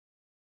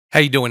How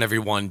you doing,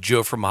 everyone?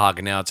 Joe from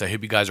HOGOUT. I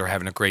hope you guys are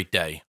having a great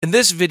day. In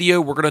this video,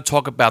 we're going to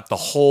talk about the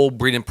whole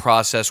breeding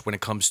process when it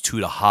comes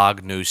to the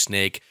hognose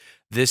snake.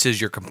 This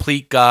is your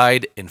complete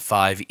guide in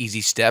 5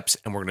 easy steps,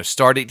 and we're going to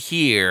start it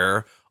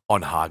here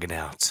on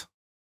HOGOUT.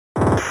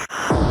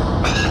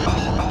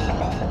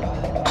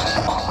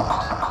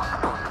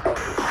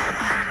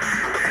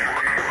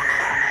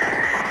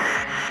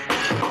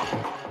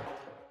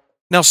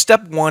 Now,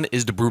 step 1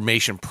 is the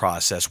brumation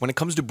process. When it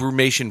comes to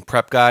brumation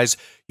prep, guys,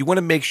 you want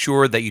to make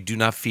sure that you do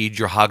not feed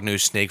your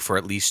hognose snake for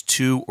at least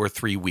 2 or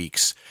 3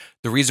 weeks.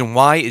 The reason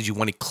why is you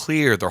want to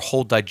clear their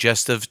whole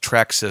digestive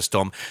tract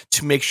system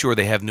to make sure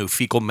they have no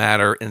fecal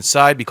matter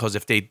inside, because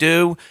if they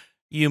do,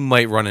 you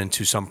might run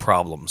into some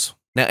problems.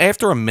 Now,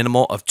 after a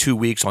minimal of 2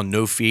 weeks on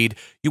no feed,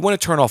 you want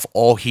to turn off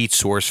all heat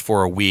source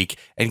for a week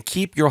and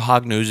keep your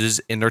hognoses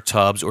in their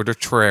tubs or their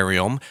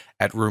terrarium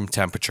at room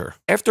temperature.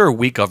 After a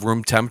week of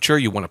room temperature,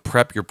 you want to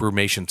prep your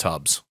brumation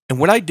tubs. And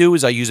what I do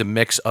is I use a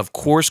mix of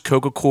coarse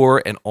coco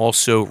coir and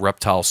also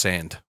reptile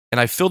sand. And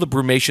I fill the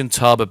brumation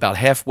tub about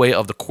halfway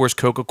of the coarse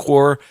coco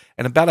coir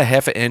and about a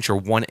 ½ inch or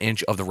 1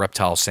 inch of the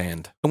reptile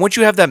sand. And once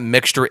you have that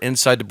mixture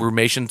inside the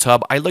brumation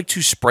tub, I like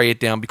to spray it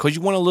down because you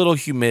want a little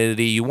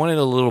humidity, you want it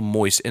a little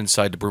moist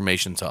inside the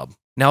brumation tub.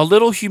 Now, a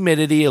little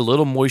humidity, a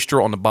little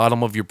moisture on the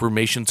bottom of your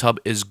brumation tub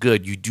is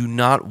good. You do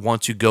not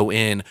want to go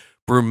in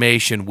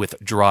brumation with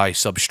dry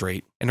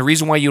substrate. And the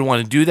reason why you don't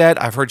want to do that,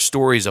 I've heard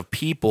stories of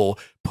people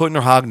putting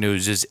their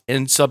hognoses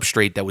in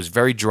substrate that was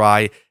very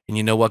dry, and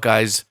you know what,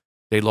 guys?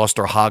 They lost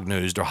their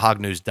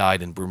hognose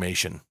died in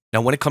brumation. Now,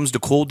 when it comes to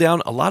cool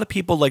down, a lot of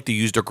people like to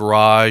use their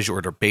garage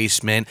or their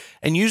basement,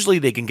 and usually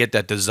they can get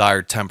that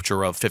desired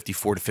temperature of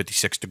 54 to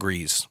 56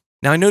 degrees.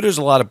 Now, I know there's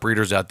a lot of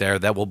breeders out there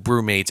that will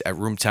brumate at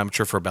room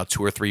temperature for about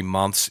 2 or 3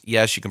 months.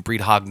 Yes, you can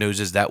breed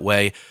hognoses that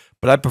way,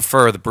 but I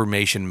prefer the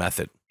brumation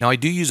method. Now, I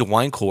do use a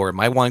wine cooler.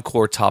 My wine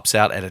cooler tops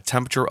out at a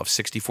temperature of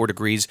 64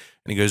 degrees,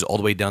 and it goes all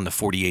the way down to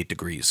 48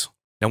 degrees.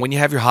 Now, when you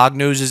have your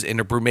hognoses in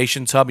a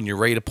brumation tub and you're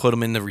ready to put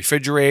them in the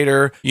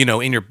refrigerator,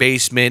 in your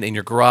basement, in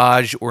your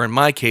garage, or in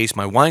my case,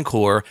 my wine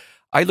cooler,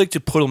 I like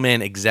to put them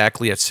in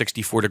exactly at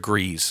 64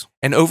 degrees.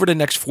 And over the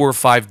next 4 or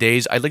 5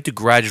 days, I like to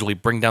gradually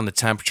bring down the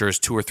temperatures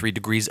 2 or 3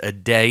 degrees a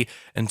day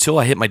until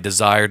I hit my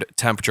desired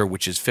temperature,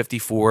 which is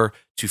 54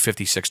 to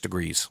 56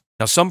 degrees.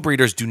 Now, some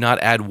breeders do not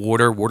add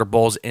water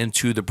balls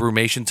into the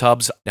brumation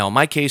tubs. Now, in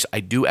my case, I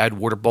do add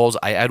water balls.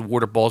 I add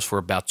water balls for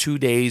about 2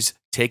 days,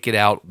 take it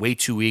out, wait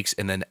 2 weeks,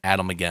 and then add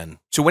them again.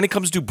 So when it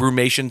comes to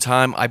brumation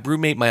time, I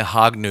brumate my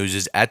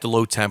hognoses at the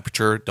low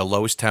temperature, the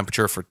lowest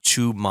temperature, for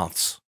 2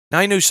 months. Now,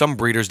 I know some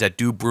breeders that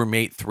do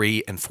brumate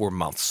 3 and 4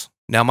 months.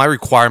 Now, my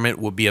requirement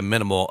will be a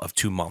minimal of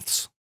 2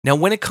 months. Now,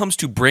 when it comes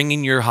to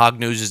bringing your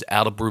hognoses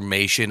out of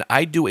brumation,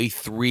 I do a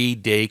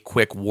 3-day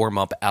quick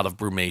warm-up out of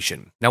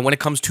brumation. Now, when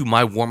it comes to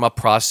my warm-up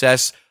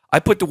process,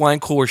 I put the wine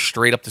cooler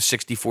straight up to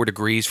 64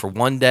 degrees for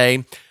 1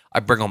 day. I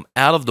bring them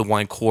out of the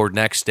wine cooler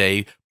next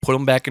day, put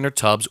them back in their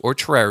tubs or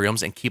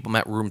terrariums, and keep them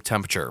at room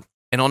temperature.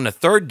 And on the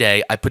 3rd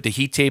day, I put the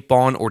heat tape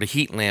on or the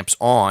heat lamps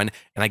on,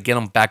 and I get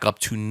them back up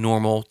to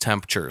normal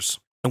temperatures.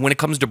 And when it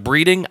comes to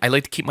breeding, I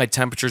like to keep my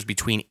temperatures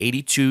between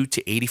 82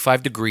 to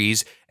 85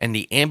 degrees and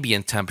the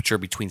ambient temperature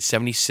between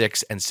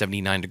 76 and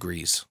 79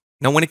 degrees.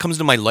 Now, when it comes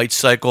to my light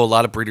cycle, a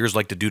lot of breeders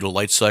like to do the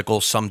light cycle,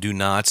 some do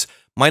not.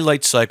 My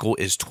light cycle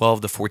is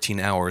 12 to 14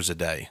 hours a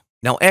day.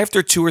 Now,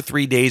 after 2 or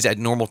 3 days at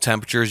normal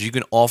temperatures, you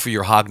can offer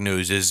your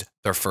hognoses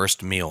their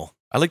first meal.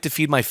 I like to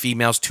feed my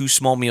females 2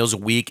 small meals a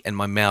week and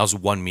my males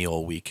 1 meal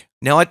a week.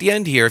 Now, at the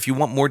end here, if you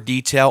want more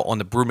detail on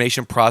the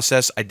brumation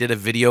process, I did a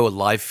video, a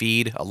live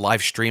feed, a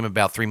live stream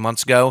about 3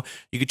 months ago.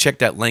 You can check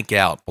that link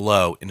out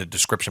below in the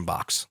description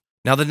box.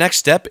 Now, the next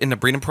step in the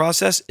breeding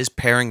process is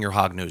pairing your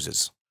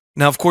hognoses.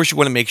 Now, of course, you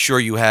want to make sure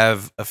you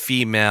have a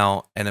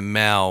female and a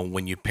male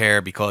when you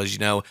pair because,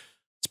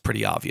 it's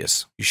pretty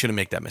obvious. You shouldn't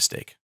make that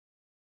mistake.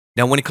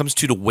 Now, when it comes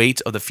to the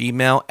weight of the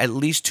female, at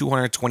least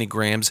 220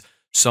 grams.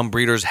 Some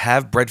breeders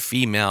have bred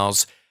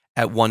females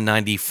at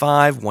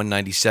 195,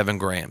 197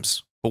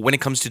 grams. But when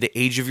it comes to the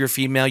age of your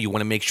female, you want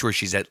to make sure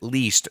she's at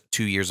least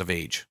 2 years of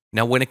age.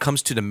 Now, when it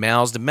comes to the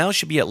males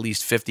should be at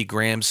least 50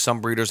 grams.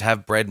 Some breeders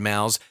have bred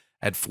males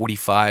at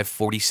 45,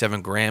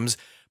 47 grams.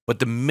 But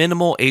the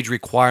minimal age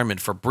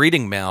requirement for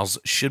breeding males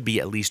should be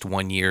at least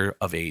 1 year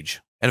of age.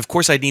 And of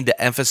course, I need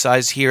to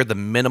emphasize here the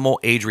minimal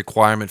age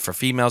requirement for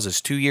females is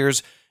 2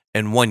 years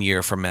and 1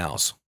 year for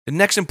males. The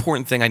next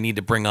important thing I need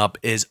to bring up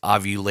is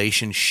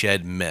ovulation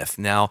shed myth.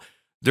 Now,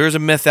 there's a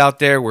myth out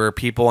there where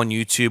people on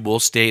YouTube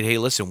will state, hey,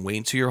 listen, wait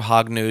until your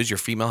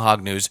female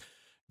hognose,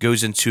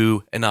 goes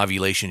into an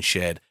ovulation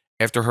shed.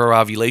 After her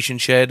ovulation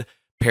shed,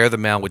 pair the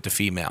male with the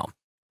female.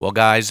 Well,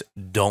 guys,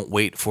 don't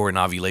wait for an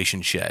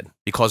ovulation shed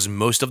because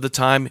most of the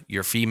time,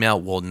 your female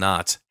will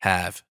not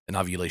have an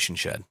ovulation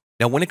shed.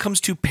 Now, when it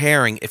comes to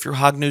pairing, if your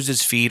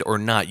hognoses feed or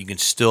not, you can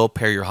still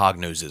pair your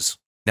hognoses.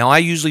 Now, I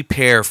usually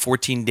pair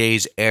 14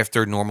 days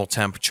after normal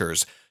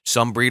temperatures.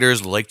 Some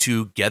breeders like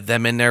to get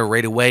them in there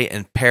right away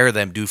and pair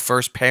them, do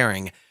first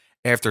pairing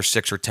after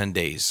 6 or 10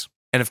 days.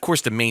 And of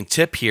course, the main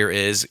tip here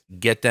is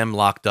get them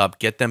locked up,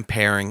 get them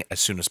pairing as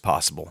soon as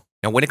possible.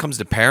 Now, when it comes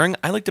to pairing,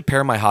 I like to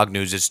pair my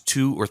hognoses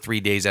 2 or 3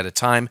 days at a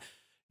time,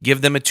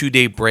 give them a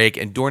 2-day break,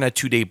 and during that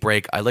 2-day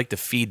break, I like to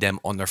feed them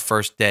on their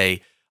first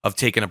day of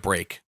taking a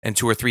break. And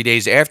 2 or 3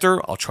 days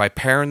after, I'll try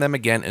pairing them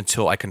again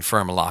until I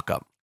confirm a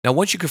lockup. Now,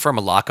 once you confirm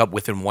a lockup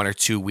within 1 or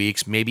 2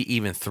 weeks, maybe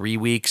even 3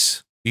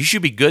 weeks, you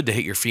should be good to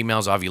hit your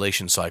female's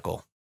ovulation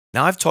cycle.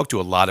 Now, I've talked to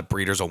a lot of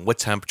breeders on what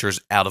temperatures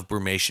out of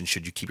brumation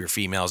should you keep your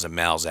females and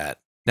males at.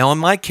 Now, in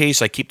my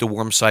case, I keep the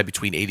warm side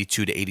between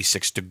 82 to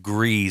 86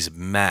 degrees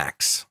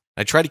max.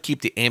 I try to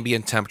keep the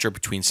ambient temperature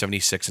between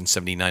 76 and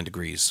 79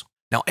 degrees.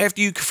 Now,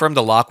 after you confirm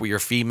the lock with your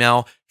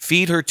female,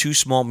 feed her 2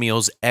 small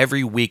meals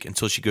every week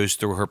until she goes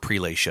through her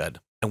pre-lay shed.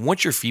 And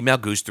once your female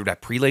goes through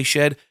that pre-lay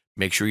shed,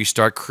 make sure you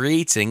start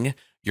creating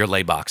your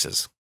lay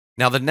boxes.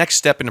 Now, the next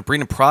step in the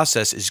breeding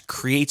process is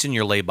creating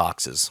your lay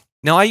boxes.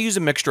 Now, I use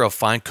a mixture of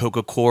fine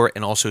coco coir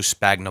and also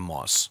sphagnum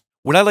moss.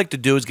 What I like to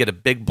do is get a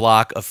big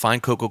block of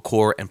fine coco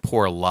coir and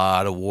pour a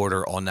lot of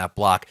water on that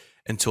block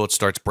until it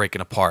starts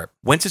breaking apart.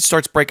 Once it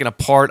starts breaking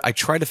apart, I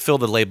try to fill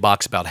the lay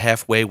box about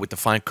halfway with the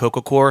fine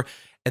coco coir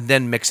and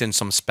then mix in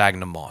some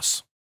sphagnum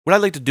moss. What I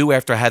like to do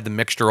after I had the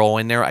mixture all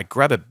in there, I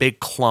grab a big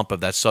clump of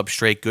that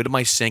substrate, go to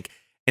my sink,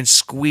 and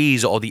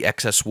squeeze all the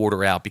excess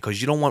water out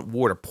because you don't want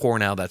water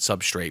pouring out of that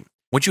substrate.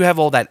 Once you have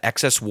all that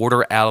excess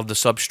water out of the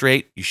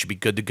substrate, you should be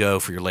good to go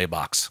for your lay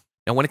box.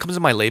 Now, when it comes to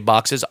my lay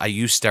boxes, I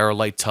use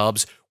Sterilite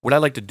tubs. What I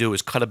like to do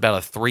is cut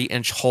about a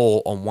 3-inch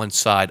hole on one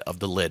side of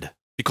the lid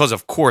because,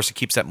 of course, it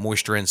keeps that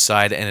moisture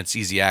inside and it's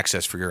easy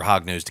access for your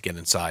hognose to get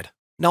inside.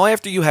 Now,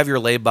 after you have your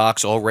lay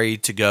box all ready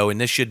to go,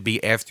 and this should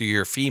be after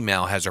your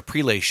female has her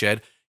pre-lay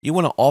shed, you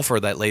want to offer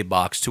that lay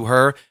box to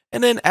her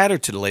and then add her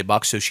to the lay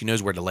box so she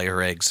knows where to lay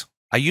her eggs.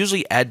 I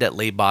usually add that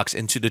lay box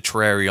into the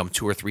terrarium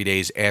 2 or 3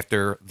 days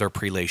after their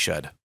pre-lay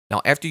shed.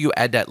 Now, after you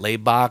add that lay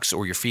box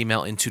or your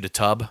female into the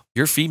tub,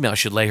 your female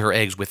should lay her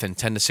eggs within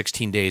 10 to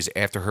 16 days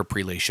after her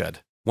pre-lay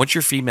shed. Once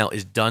your female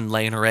is done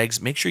laying her eggs,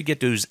 make sure you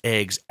get those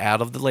eggs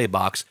out of the lay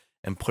box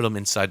and put them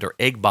inside their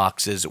egg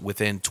boxes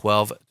within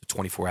 12 to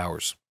 24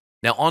 hours.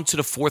 Now, on to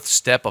the 4th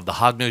step of the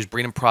hognose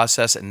breeding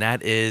process, and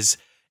that is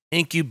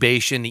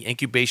incubation. The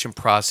incubation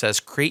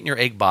process, creating your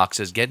egg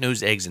boxes, getting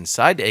those eggs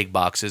inside the egg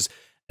boxes,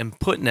 and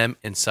putting them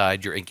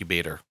inside your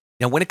incubator.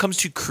 Now, when it comes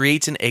to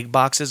creating egg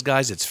boxes,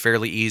 guys, it's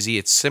fairly easy.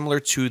 It's similar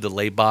to the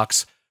lay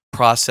box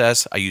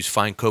process. I use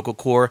fine coco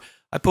coir.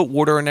 I put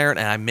water in there and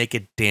I make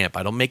it damp.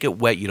 I don't make it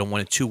wet. You don't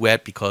want it too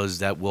wet because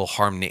that will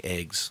harm the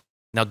eggs.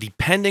 Now,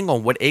 depending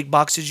on what egg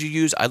boxes you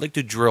use, I like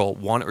to drill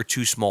 1 or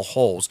 2 small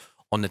holes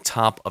on the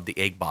top of the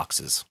egg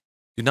boxes.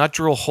 Do not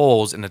drill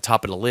holes in the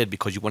top of the lid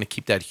because you want to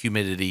keep that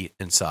humidity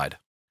inside.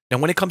 Now,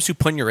 when it comes to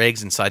putting your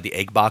eggs inside the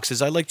egg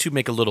boxes, I like to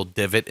make a little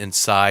divot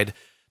inside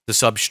the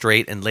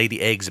substrate and lay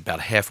the eggs about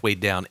halfway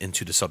down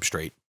into the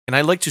substrate. And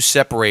I like to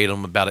separate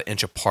them about 1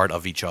 inch apart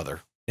of each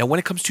other. Now, when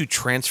it comes to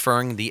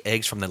transferring the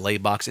eggs from the lay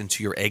box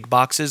into your egg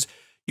boxes,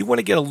 you want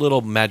to get a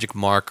little magic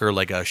marker,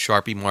 like a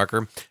Sharpie marker,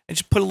 and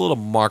just put a little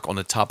mark on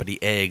the top of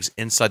the eggs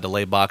inside the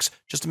lay box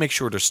just to make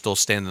sure they're still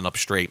standing up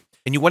straight.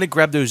 And you want to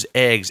grab those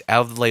eggs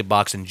out of the lay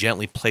box and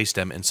gently place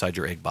them inside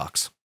your egg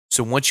box.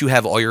 So once you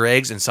have all your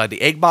eggs inside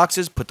the egg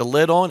boxes, put the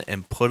lid on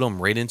and put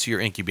them right into your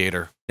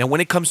incubator. Now,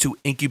 when it comes to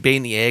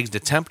incubating the eggs, the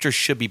temperature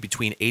should be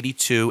between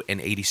 82 and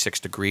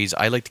 86 degrees.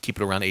 I like to keep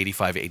it around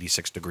 85,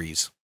 86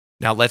 degrees.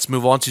 Now, let's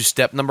move on to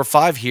step number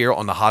 5 here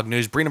on the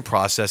hognose breeding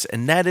process,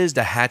 and that is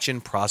the hatching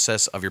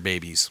process of your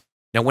babies.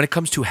 Now, when it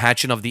comes to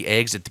hatching of the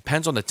eggs, it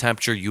depends on the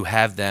temperature you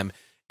have them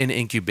in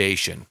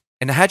incubation.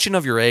 And the hatching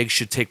of your eggs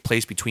should take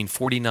place between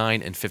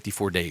 49 and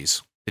 54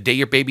 days. The day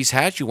your babies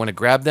hatch, you want to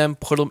grab them,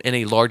 put them in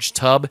a large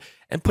tub,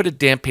 and put a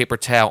damp paper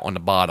towel on the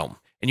bottom.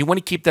 And you want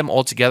to keep them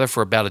all together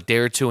for about a day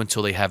or 2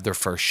 until they have their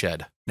first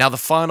shed. Now, the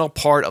final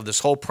part of this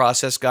whole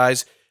process,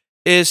 guys,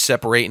 is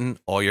separating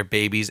all your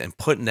babies and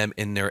putting them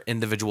in their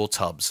individual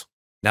tubs.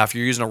 Now, if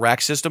you're using a rack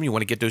system, you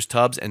want to get those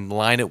tubs and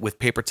line it with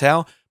paper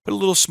towel, put a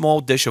little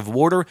small dish of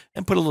water,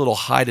 and put a little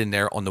hide in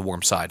there on the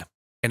warm side.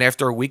 And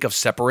after a week of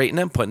separating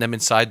them, putting them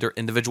inside their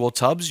individual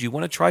tubs, you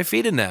want to try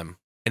feeding them.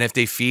 And if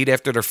they feed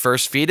after their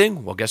first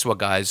feeding, well, guess what,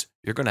 guys?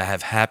 You're going to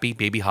have happy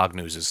baby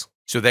hognoses.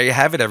 So there you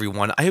have it,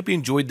 everyone. I hope you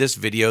enjoyed this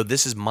video.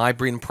 This is my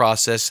breeding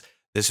process.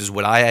 This is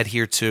what I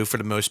adhere to for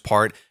the most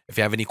part. If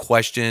you have any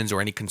questions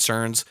or any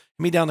concerns, hit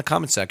me down in the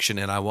comment section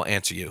and I will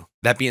answer you.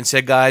 That being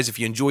said, guys, if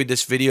you enjoyed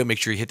this video, make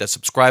sure you hit that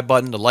subscribe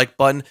button, the like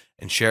button,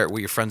 and share it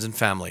with your friends and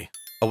family.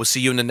 I will see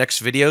you in the next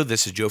video.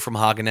 This is Joe from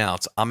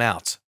HOGOUT. I'm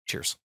out.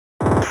 Cheers.